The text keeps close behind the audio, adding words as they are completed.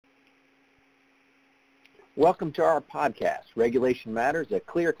Welcome to our podcast, Regulation Matters, a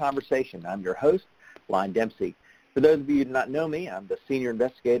clear conversation. I'm your host, Lyon Dempsey. For those of you who do not know me, I'm the senior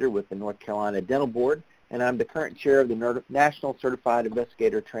investigator with the North Carolina Dental Board, and I'm the current chair of the National Certified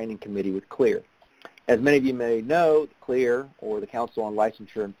Investigator Training Committee with CLEAR. As many of you may know, CLEAR, or the Council on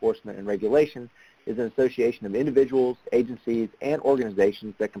Licensure Enforcement and Regulation, is an association of individuals, agencies, and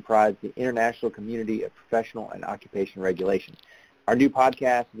organizations that comprise the international community of professional and occupation regulation. Our new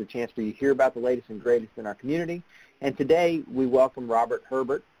podcast is a chance for you to hear about the latest and greatest in our community. And today we welcome Robert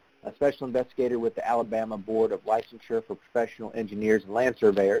Herbert, a special investigator with the Alabama Board of Licensure for Professional Engineers and Land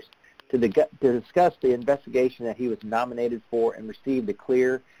Surveyors, to discuss the investigation that he was nominated for and received the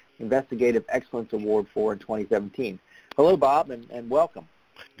CLEAR Investigative Excellence Award for in 2017. Hello, Bob, and welcome.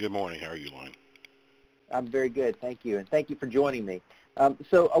 Good morning. How are you, Lyon? I'm very good, thank you, and thank you for joining me.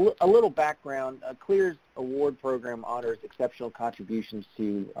 So a little background, CLEAR's award program honors exceptional contributions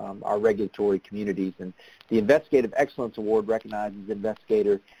to our regulatory communities, and the Investigative Excellence Award recognizes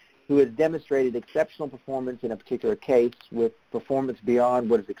investigators who has demonstrated exceptional performance in a particular case with performance beyond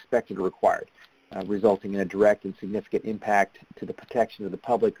what is expected or required, resulting in a direct and significant impact to the protection of the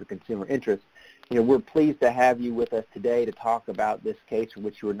public or consumer interest. We're pleased to have you with us today to talk about this case for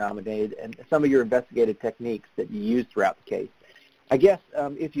which you were nominated and some of your investigative techniques that you used throughout the case. I guess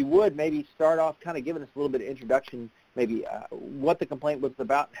if you would maybe start off kind of giving us a little bit of introduction, maybe what the complaint was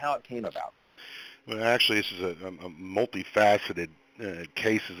about and how it came about. Well, actually, this is a multifaceted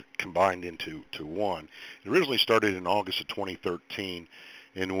cases combined into one. It originally started in August of 2013,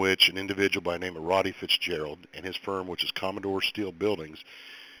 in which an individual by the name of Roddy Fitzgerald and his firm, which is Commodore Steel Buildings,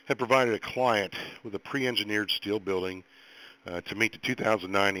 had provided a client with a pre-engineered steel building to meet the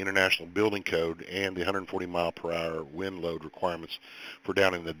 2009 International Building Code and the 140 mile per hour wind load requirements for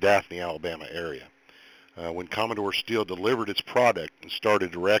down in the Daphne, Alabama area. When Commodore Steel delivered its product and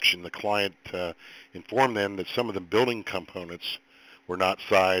started erection, the client informed them that some of the building components were not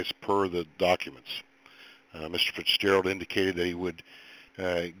sized per the documents. Mr. Fitzgerald indicated that he would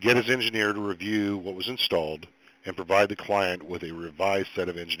get his engineer to review what was installed and provide the client with a revised set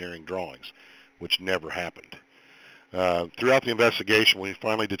of engineering drawings, which never happened. Throughout the investigation, we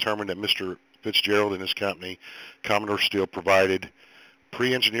finally determined that Mr. Fitzgerald and his company, Commodore Steel, provided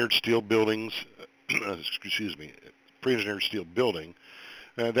pre-engineered steel buildings, pre-engineered steel building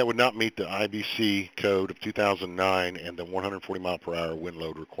that would not meet the IBC code of 2009 and the 140 mile per hour wind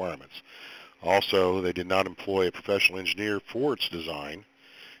load requirements. Also, they did not employ a professional engineer for its design,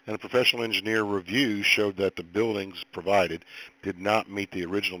 and a professional engineer review showed that the buildings provided did not meet the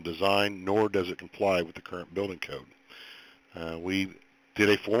original design, nor does it comply with the current building code. We did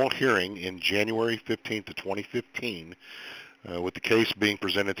a formal hearing in January 15th of 2015, with the case being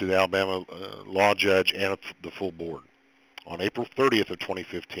presented to the Alabama law judge and the full board. On April 30th of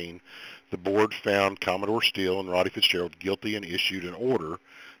 2015, the board found Commodore Steel and Roddy Fitzgerald guilty and issued an order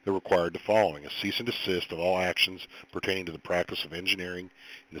that required the following: a cease and desist of all actions pertaining to the practice of engineering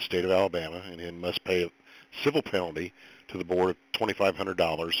in the state of Alabama, and then must pay a civil penalty to the board of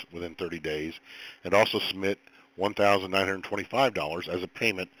 $2,500 within 30 days, and also submit $1,925 as a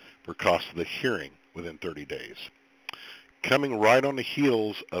payment for costs of the hearing within 30 days. Coming right on the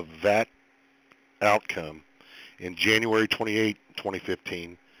heels of that outcome, in January 28,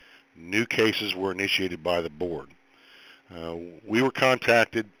 2015, new cases were initiated by the board. We were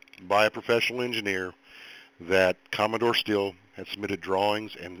contacted by a professional engineer that Commodore Steel had submitted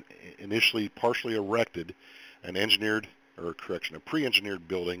drawings and initially partially erected a pre-engineered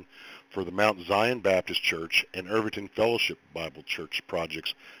building for the Mount Zion Baptist Church and Irvington Fellowship Bible Church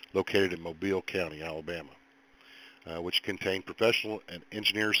projects located in Mobile County, Alabama, which contained professional and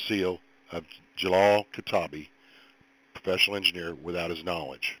engineer seal of Jalal Katabi, professional engineer, without his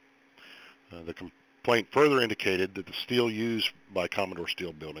knowledge. The complaint further indicated that the steel used by Commodore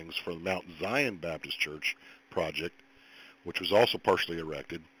Steel Buildings for the Mount Zion Baptist Church project, which was also partially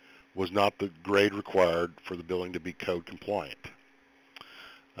erected, was not the grade required for the building to be code compliant.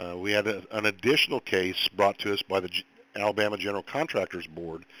 We had an additional case brought to us by the Alabama General Contractors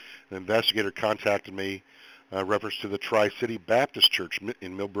Board. An investigator contacted me reference to the Tri-City Baptist Church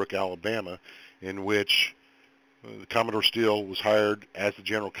in Millbrook, Alabama, in which Commodore Steel was hired as the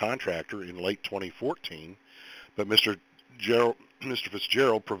general contractor in late 2014, but Mr.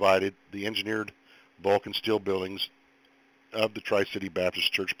 Fitzgerald provided the engineered Vulcan steel buildings of the Tri-City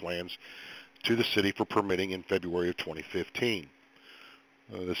Baptist Church plans to the city for permitting in February of 2015.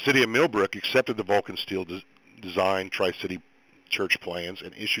 The city of Millbrook accepted the Vulcan steel design Tri-City Church plans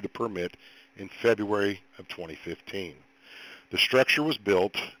and issued a permit in February of 2015. The structure was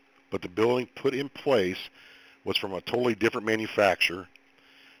built, but the building put in place was from a totally different manufacturer,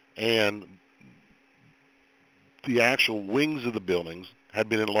 and the actual wings of the buildings had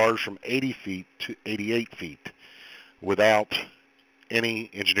been enlarged from 80 feet to 88 feet without any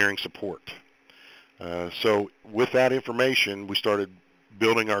engineering support. So with that information, we started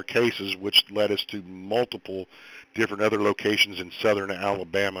building our cases, which led us to multiple different other locations in southern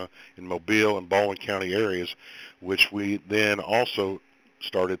Alabama, in Mobile and Baldwin County areas, which we then also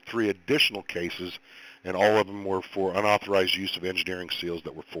started 3 additional cases, and all of them were for unauthorized use of engineering seals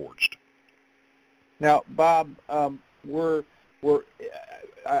that were forged. Now, Bob, I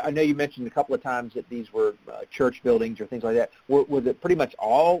know you mentioned a couple of times that these were church buildings or things like that. Was it pretty much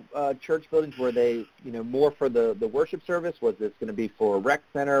all church buildings? Were they, more for the worship service? Was this going to be for a rec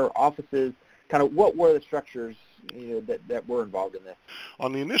center, offices? Kind of what were the structures, that were involved in this?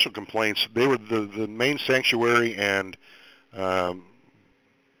 On the initial complaints, they were the main sanctuary and also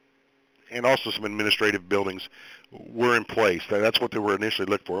some administrative buildings were in place. That's what they were initially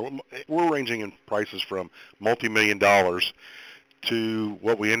looked for. We're ranging in prices from multi-million dollars to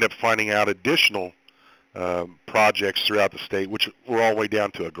what we end up finding out additional projects throughout the state, which were all the way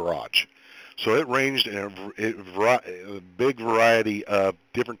down to a garage. So it ranged in a big variety of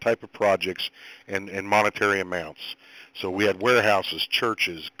different type of projects and monetary amounts. So we had warehouses,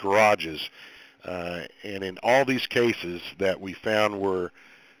 churches, garages, and in all these cases that we found were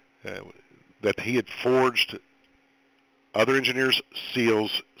that he had forged other engineers'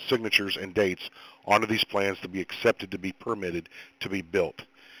 seals, signatures, and dates onto these plans to be accepted to be permitted to be built.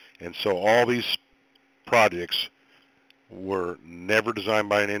 And so all these projects were never designed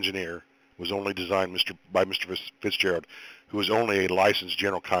by an engineer, was only designed by Mr. Fitzgerald, who was only a licensed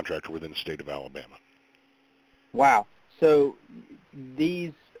general contractor within the state of Alabama. Wow. So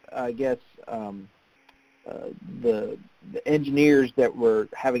these, I guess, the engineers that were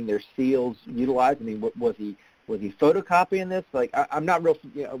having their seals utilized, I mean, was he photocopying this? Like, I'm not real,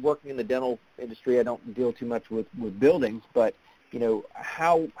 working in the dental industry. I don't deal too much with buildings, but,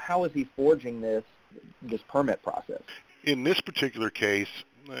 how is he forging this permit process? In this particular case,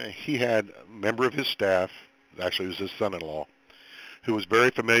 he had a member of his staff, actually it was his son-in-law, who was very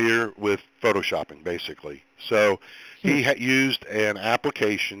familiar with photoshopping, basically. So he had used an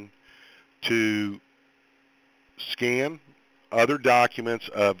application to scan other documents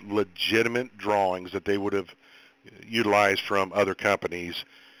of legitimate drawings that they would have utilized from other companies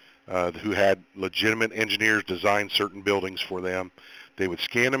who had legitimate engineers design certain buildings for them. They would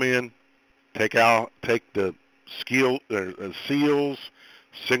scan them in, take the seals,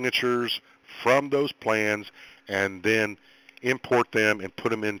 signatures from those plans, and then import them and put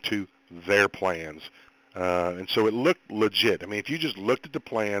them into their plans. And so it looked legit. I mean, if you just looked at the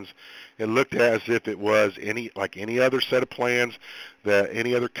plans, it looked as if it was like any other set of plans that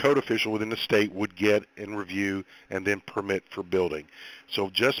any other code official within the state would get and review and then permit for building. So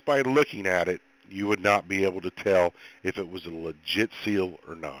just by looking at it, you would not be able to tell if it was a legit seal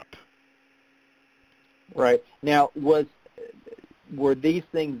or not. Right. Now, were these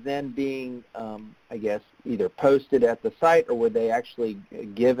things then being, I guess, either posted at the site, or were they actually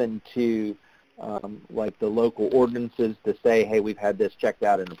given to like the local ordinances to say, hey, we've had this checked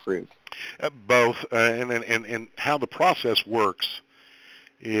out and approved? Both. And how the process works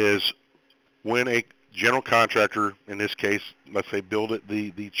is when a general contractor, in this case, let's say build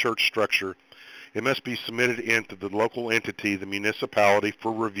the church structure, it must be submitted into the local entity, the municipality,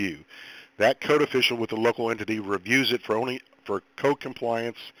 for review. That code official with the local entity reviews it for code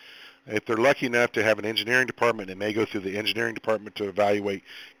compliance. If they're lucky enough to have an engineering department, it may go through the engineering department to evaluate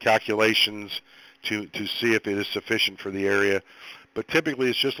calculations to see if it is sufficient for the area. But typically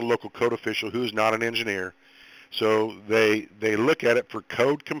it's just a local code official who's not an engineer. So they look at it for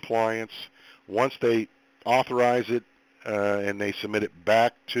code compliance. Once they authorize it and they submit it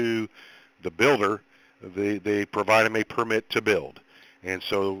back to the builder, they provide them a permit to build. And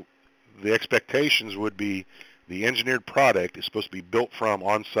so the expectations would be the engineered product is supposed to be built from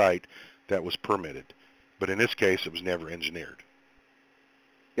on-site that was permitted. But in this case, it was never engineered.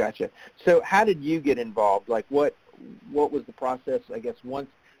 Gotcha. So how did you get involved? Like, what was the process, I guess, once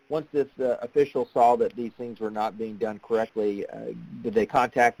this official saw that these things were not being done correctly? Did they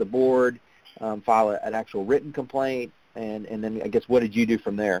contact the board, file an actual written complaint, and then, I guess, what did you do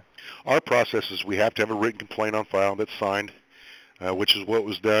from there? Our process is we have to have a written complaint on file that's signed, which is what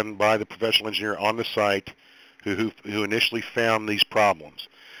was done by the professional engineer on the site who initially found these problems.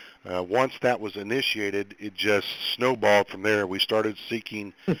 Once that was initiated, it just snowballed from there. We started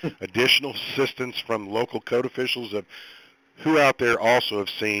seeking additional assistance from local code officials of who out there also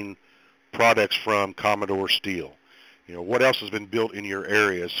have seen products from Commodore Steel. What else has been built in your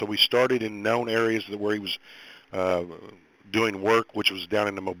area? So we started in known areas where he was doing work, which was down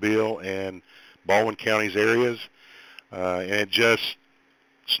in the Mobile and Baldwin County's areas, and it just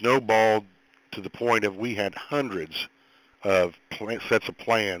snowballed to the point of we had hundreds of sets of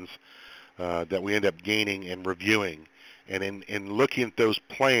plans that we end up gaining and reviewing. And in looking at those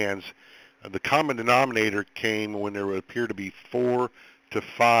plans, the common denominator came when there would appear to be 4 to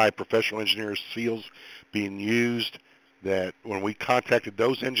 5 professional engineers seals being used, that when we contacted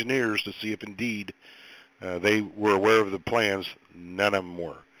those engineers to see if indeed they were aware of the plans, none of them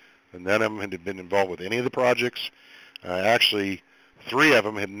were. And none of them had been involved with any of the projects. Actually, 3 of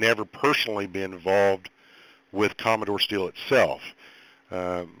them had never personally been involved with Commodore Steel itself.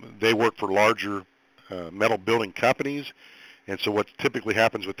 They work for larger metal building companies, and so what typically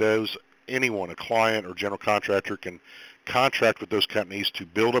happens with those, anyone, a client or general contractor, can contract with those companies to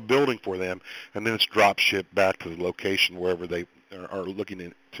build a building for them, and then it's drop shipped back to the location wherever they are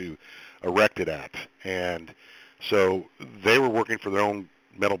looking to erect it at. And so they were working for their own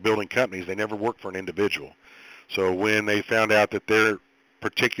metal building companies. They never worked for an individual. So when they found out that their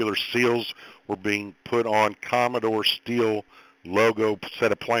particular seals were being put on Commodore Steel logo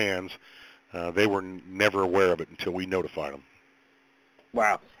set of plans, they were never aware of it until we notified them.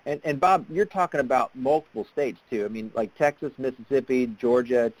 Wow. And Bob, you're talking about multiple states too. I mean, like Texas, Mississippi,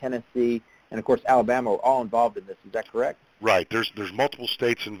 Georgia, Tennessee, and of course Alabama are all involved in this. Is that correct? Right. There's multiple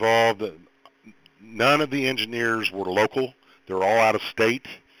states involved. None of the engineers were local. They're all out of state.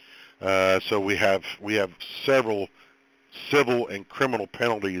 So we have several civil and criminal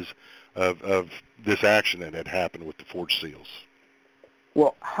penalties of this action that had happened with the forged seals.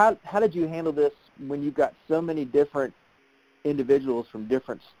 Well, how did you handle this when you've got so many different individuals from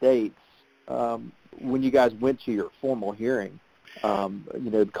different states? When you guys went to your formal hearing,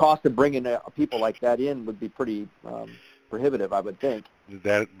 the cost of bringing people like that in would be pretty prohibitive, I would think.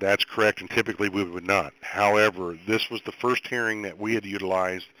 That's correct, and typically we would not. However, this was the first hearing that we had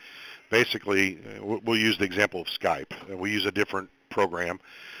utilized. Basically, we'll use the example of Skype. We use a different program,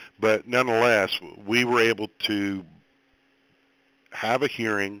 but nonetheless, we were able to have a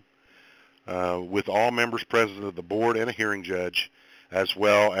hearing with all members present of the board and a hearing judge, as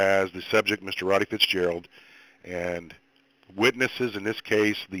well as the subject, Mr. Roddy Fitzgerald, and witnesses, in this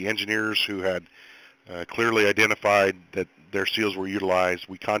case, the engineers who had clearly identified that their seals were utilized.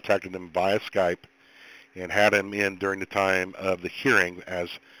 We contacted them via Skype and had them in during the time of the hearing, as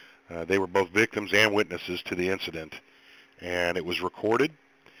they were both victims and witnesses to the incident. And it was recorded,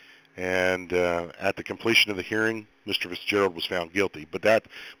 and at the completion of the hearing, Mr. Fitzgerald was found guilty. But that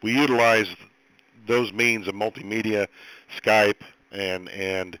we utilized those means of multimedia, Skype,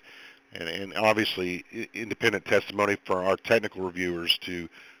 and obviously independent testimony for our technical reviewers to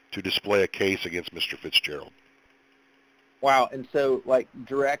display a case against Mr. Fitzgerald. Wow, and so like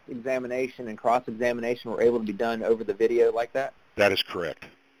direct examination and cross-examination were able to be done over the video like that? That is correct.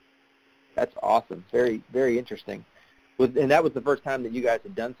 That's awesome. Very, very interesting. And that was the first time that you guys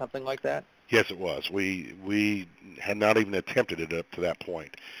had done something like that? Yes, it was. We had not even attempted it up to that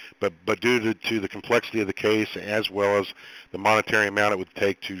point. But due to the complexity of the case, as well as the monetary amount it would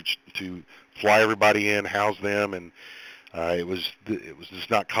take to fly everybody in, house them, and it was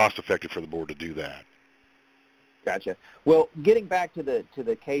just not cost effective for the board to do that. Gotcha. Well, getting back to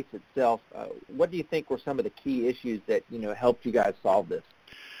the case itself, what do you think were some of the key issues that helped you guys solve this?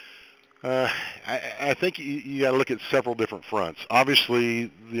 I think you got to look at several different fronts.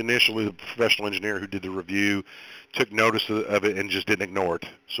 Obviously, initially the professional engineer who did the review took notice of it and just didn't ignore it.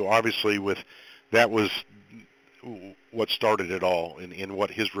 So obviously, that was what started it all in what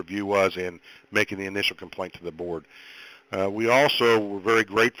his review was and making the initial complaint to the board. We also were very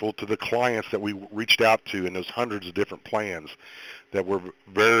grateful to the clients that we reached out to in those hundreds of different plans that were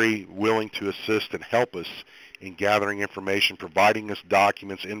very willing to assist and help us in gathering information, providing us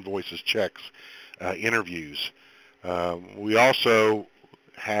documents, invoices, checks, interviews. We also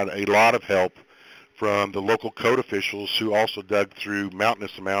had a lot of help from the local code officials who also dug through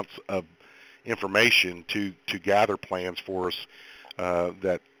mountainous amounts of information to gather plans for us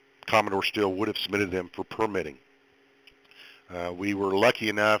that Commodore Steel would have submitted them for permitting. We were lucky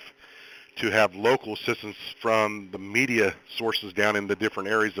enough to have local assistance from the media sources down in the different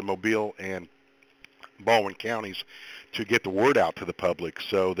areas of Mobile and Baldwin counties to get the word out to the public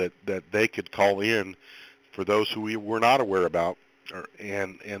so that they could call in for those who we were not aware about,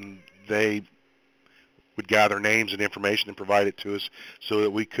 and they would gather names and information and provide it to us so that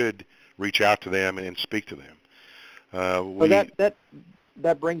we could reach out to them and speak to them. Well,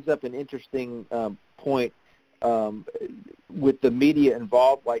 that brings up an interesting point. With the media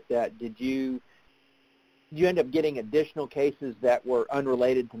involved like that, did you you end up getting additional cases that were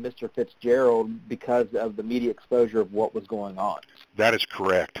unrelated to Mr. Fitzgerald because of the media exposure of what was going on. That is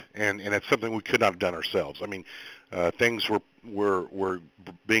correct, and it's something we could not have done ourselves. I mean, things were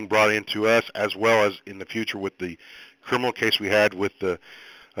being brought into us, as well as in the future with the criminal case we had with the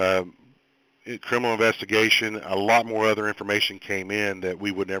criminal investigation. A lot more other information came in that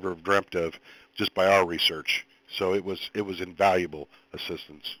we would never have dreamt of just by our research. So it was invaluable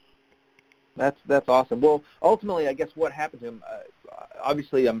assistance. That's awesome. Well, ultimately, I guess what happened to him,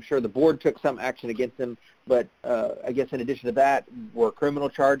 obviously I'm sure the board took some action against him, but I guess in addition to that, were criminal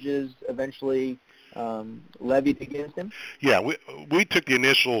charges eventually levied against him? Yeah, we took the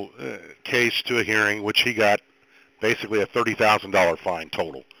initial case to a hearing, which he got basically a $30,000 fine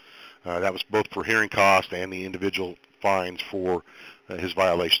total. That was both for hearing costs and the individual fines for his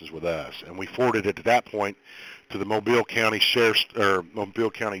violations with us. And we forwarded it at that point to the Mobile County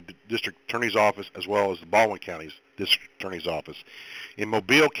Mobile County District Attorney's Office, as well as the Baldwin County's District Attorney's Office. In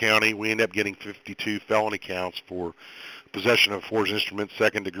Mobile County, we ended up getting 52 felony counts for possession of a forged instrument,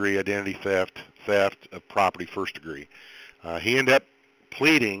 second degree, identity theft, theft of property, first degree. He ended up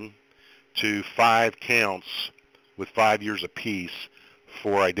pleading to 5 counts with 5 years apiece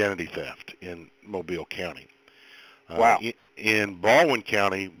for identity theft in Mobile County. Wow. In Baldwin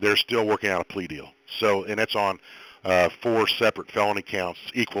County, they're still working out a plea deal. So, and it's on 4 separate felony counts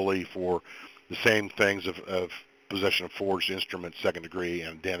equally for the same things of possession of forged instruments, second degree,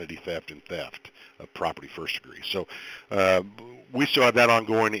 and identity theft and theft of property, first degree. So we still have that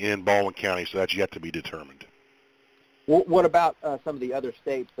ongoing in Baldwin County, so that's yet to be determined. Well, what about some of the other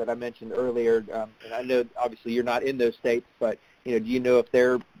states that I mentioned earlier? And I know obviously you're not in those states, but do you know if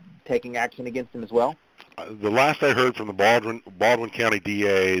they're taking action against him as well? The last I heard from the Baldwin County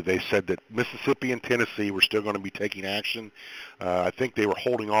DA, they said that Mississippi and Tennessee were still going to be taking action. I think they were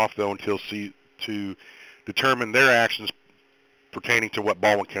holding off, though, to determine their actions pertaining to what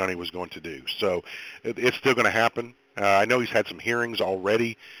Baldwin County was going to do. So it's still going to happen. I know he's had some hearings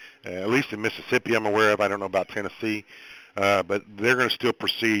already, at least in Mississippi I'm aware of. I don't know about Tennessee, but they're going to still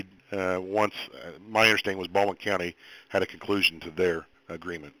proceed once, my understanding was Baldwin County had a conclusion to their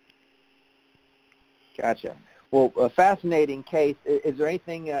agreement. Gotcha. Well, a fascinating case. Is there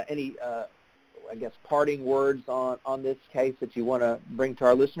anything, parting words on this case that you want to bring to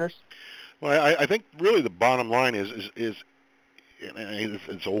our listeners? Well, I think really the bottom line is it's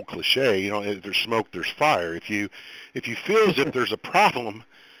old cliche. If there's smoke, there's fire. If you feel as if there's a problem,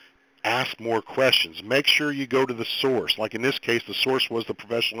 ask more questions. Make sure you go to the source. Like in this case, the source was the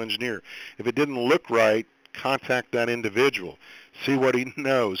professional engineer. If it didn't look right, contact that individual. See what he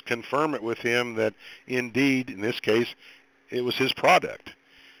knows. Confirm it with him that indeed, in this case, it was his product.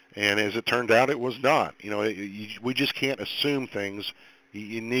 And as it turned out, it was not. We just can't assume things.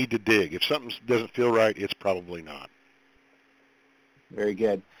 You need to dig. If something doesn't feel right, it's probably not. Very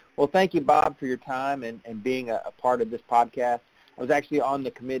good. Well, thank you, Bob, for your time and being a part of this podcast. I was actually on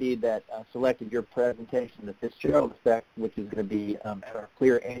the committee that selected your presentation, The Fitzgerald Effect, which is going to be at our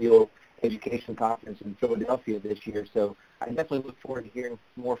CLEAR Annual Education Conference in Philadelphia this year. So I definitely look forward to hearing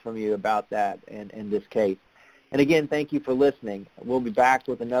more from you about that and this case. And again, thank you for listening. We'll be back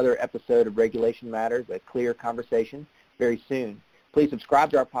with another episode of Regulation Matters, a clear conversation, very soon. Please subscribe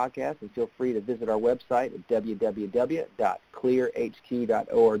to our podcast and feel free to visit our website at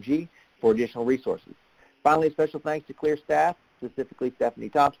www.clearhq.org for additional resources. Finally, a special thanks to CLEAR staff, specifically Stephanie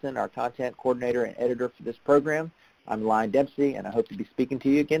Thompson, our content coordinator and editor for this program. I'm Lyon Dempsey, and I hope to be speaking to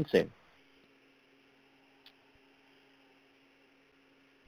you again soon.